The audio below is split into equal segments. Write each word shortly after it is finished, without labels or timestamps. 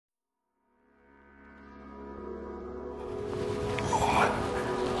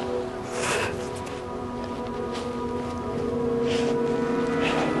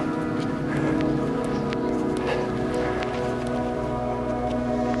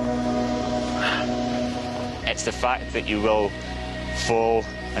It's the fact that you will fall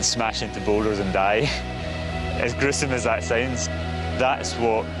and smash into boulders and die. As gruesome as that sounds, that's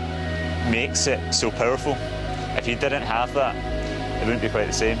what makes it so powerful. If you didn't have that, it wouldn't be quite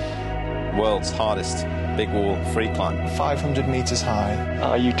the same. World's hardest big wall free climb. 500 metres high.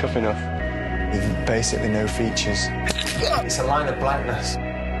 Are you tough enough? With basically no features. It's a line of blackness.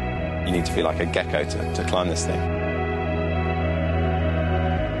 You need to be like a gecko to climb this thing.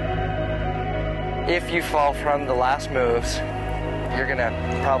 If you fall from the last moves, you're gonna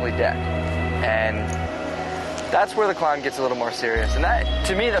probably deck. And that's where the climb gets a little more serious. And that,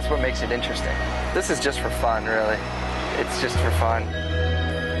 to me, that's what makes it interesting. This is just for fun, really. It's just for fun.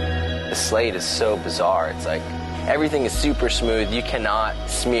 The slate is so bizarre. It's like everything is super smooth. You cannot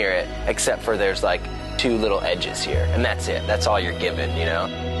smear it except for there's like 2 little edges here. And that's it. That's all you're given, you know?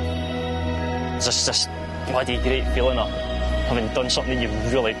 It's just this bloody great feeling of having done something you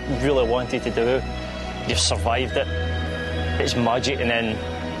really, really wanted to do. You've survived it. It's magic, and then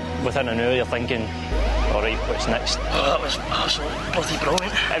within an hour you're thinking, all right, what's next? Oh, that was absolutely bloody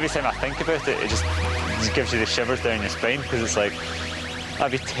brilliant. Every time I think about it, it just gives you the shivers down your spine, because it's like,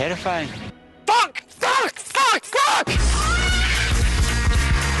 that'd be terrifying. Fuck! Fuck! Fuck! Fuck!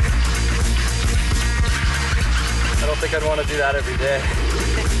 I don't think I'd want to do that every day.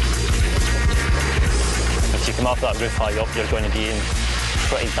 If you come off that roof high up, you're going to be in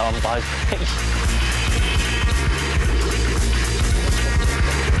pretty damn bad.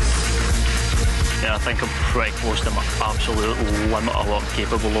 Yeah, I think I'm pretty close to my absolute limit of what I'm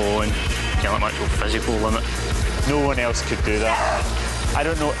capable of, and like my actual physical limit. No one else could do that. I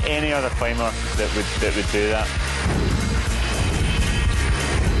don't know any other climber that would do that.